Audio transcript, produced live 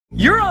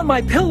You're on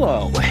my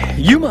pillow.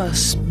 You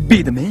must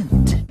be the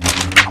Mint.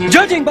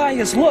 Judging by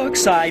his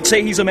looks, I'd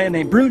say he's a man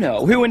named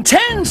Bruno who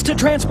intends to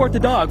transport the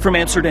dog from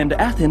Amsterdam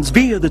to Athens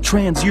via the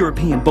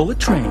Trans-European Bullet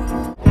Train.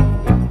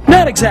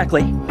 Not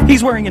exactly.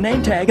 He's wearing a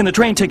name tag and the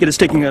train ticket is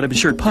sticking out of his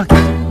shirt pocket.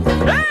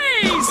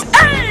 Ace!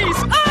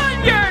 Ace!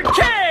 On your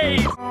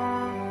case!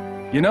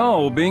 You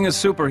know, being a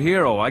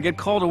superhero, I get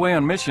called away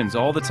on missions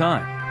all the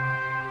time.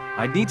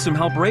 I'd need some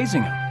help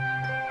raising him.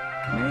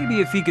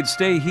 Maybe if he could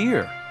stay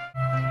here.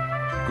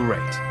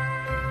 Great.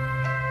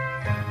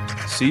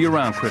 See you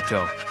around,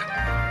 Crypto.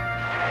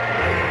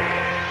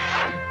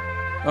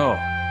 Oh,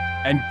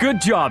 and good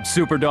job,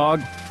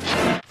 Superdog.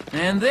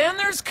 And then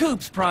there's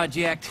Coop's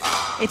project.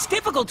 It's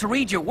difficult to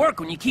read your work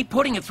when you keep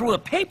putting it through a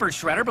paper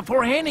shredder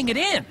before handing it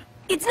in.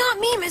 It's not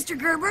me, Mr.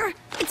 Gerber.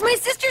 It's my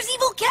sister's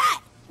evil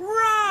cat.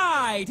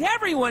 Right!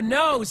 Everyone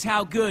knows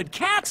how good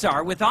cats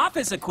are with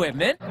office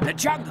equipment. The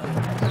jungle.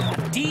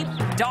 Deep,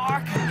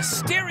 dark,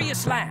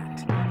 mysterious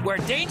land. Where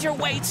danger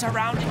waits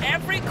around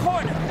every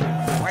corner.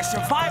 Where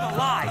survival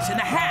lies in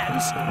the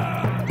hands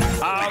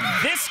of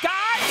this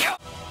guy.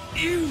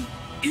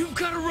 You've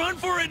got to run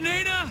for it,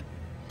 Nana!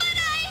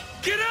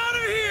 Get out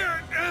of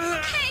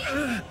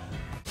here!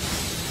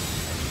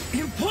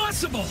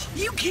 Impossible!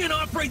 You can't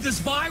operate this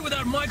Vi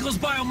without Michael's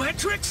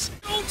biometrics!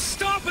 Don't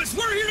stop us!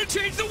 We're here to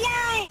change the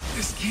world!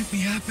 This can't be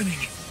happening.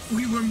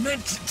 We were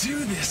meant to do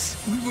this.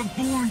 We were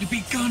born to be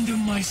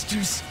Gundam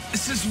Meisters.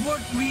 This is what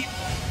we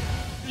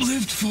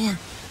lived for.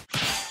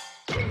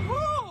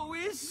 Who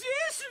is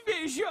this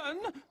vision?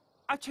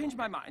 I've changed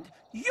my mind.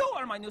 You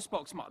are my new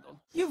spokesmodel.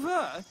 You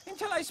were,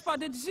 until I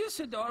spotted this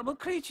adorable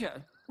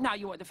creature. Now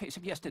you are the face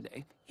of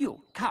yesterday.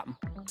 You, come.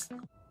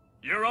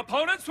 Your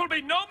opponents will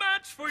be no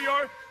match for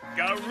your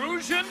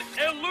Garusian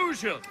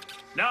illusion.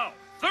 Now,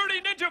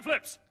 30 ninja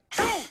flips.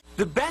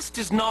 The best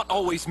is not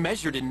always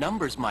measured in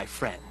numbers, my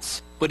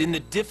friends, but in the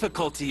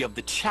difficulty of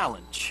the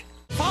challenge.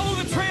 Follow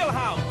the trail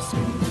hounds.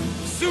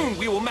 Soon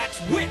we will match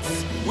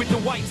wits with the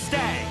white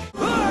stag.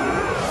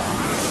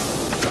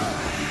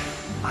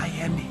 I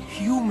am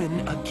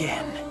human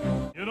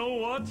again. You know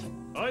what?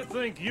 I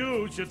think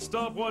you should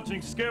stop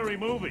watching scary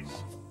movies.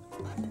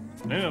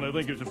 And I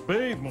think you should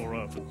bathe more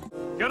often.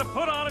 Gotta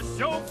put on a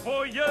show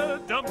for you,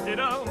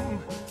 dum-de-dum.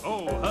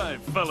 Oh, hi,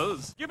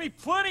 fellas. Give me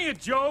plenty of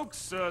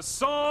jokes, a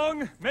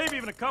song, maybe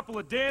even a couple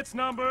of dance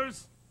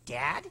numbers.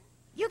 Dad,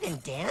 you can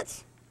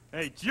dance?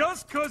 Hey,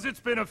 just 'cause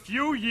it's been a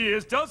few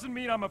years doesn't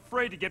mean I'm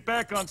afraid to get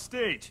back on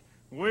stage.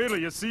 Wait till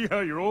you see how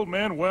your old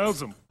man wows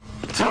them.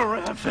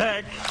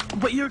 Terrific!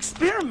 But your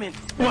experiment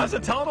was a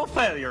total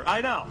failure,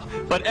 I know.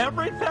 But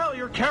every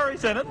failure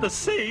carries in it the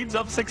seeds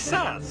of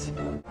success.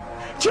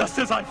 Just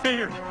as I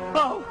feared.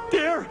 Oh,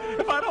 dear,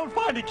 if I don't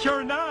find a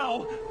cure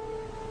now...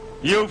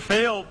 You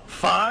feel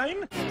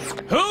fine?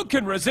 Who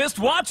can resist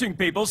watching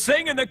people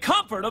sing in the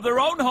comfort of their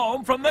own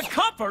home from the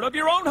comfort of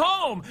your own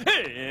home?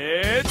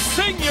 It's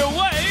Sing Your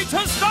Way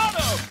to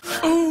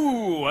Stardom!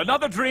 Ooh,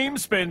 another dream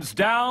spins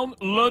down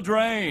the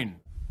drain.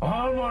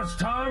 Almost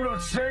time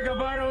to say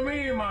goodbye to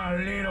me, my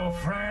little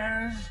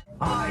friends.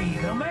 Aye,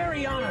 the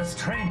Marianas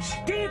Trench,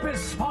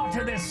 deepest spot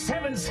of the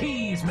seven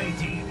seas,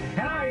 matey.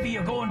 And I be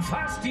a-going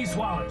fasty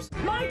swallows.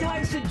 Might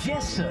I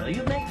suggest, sir,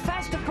 you make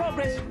faster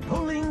progress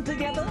pulling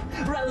together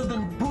rather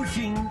than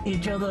pushing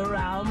each other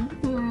around?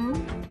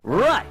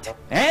 Right.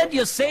 And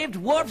you saved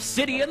Wharf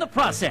City in the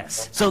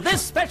process. So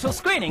this special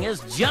screening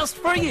is just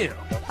for you.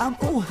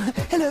 Oh,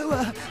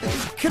 hello,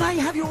 can I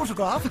have your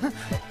autograph?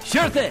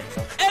 Sure thing.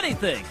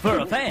 Anything for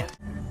a fan.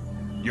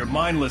 Your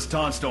mindless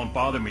taunts don't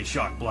bother me,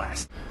 Shock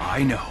Blast.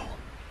 I know.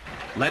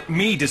 Let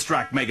me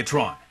distract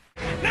Megatron.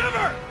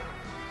 Never!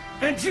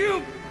 And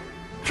you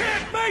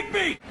can't make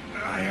me!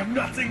 I have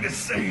nothing to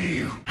say to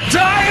you.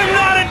 I am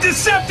not a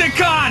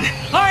Decepticon!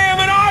 I am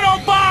an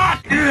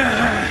Autobot!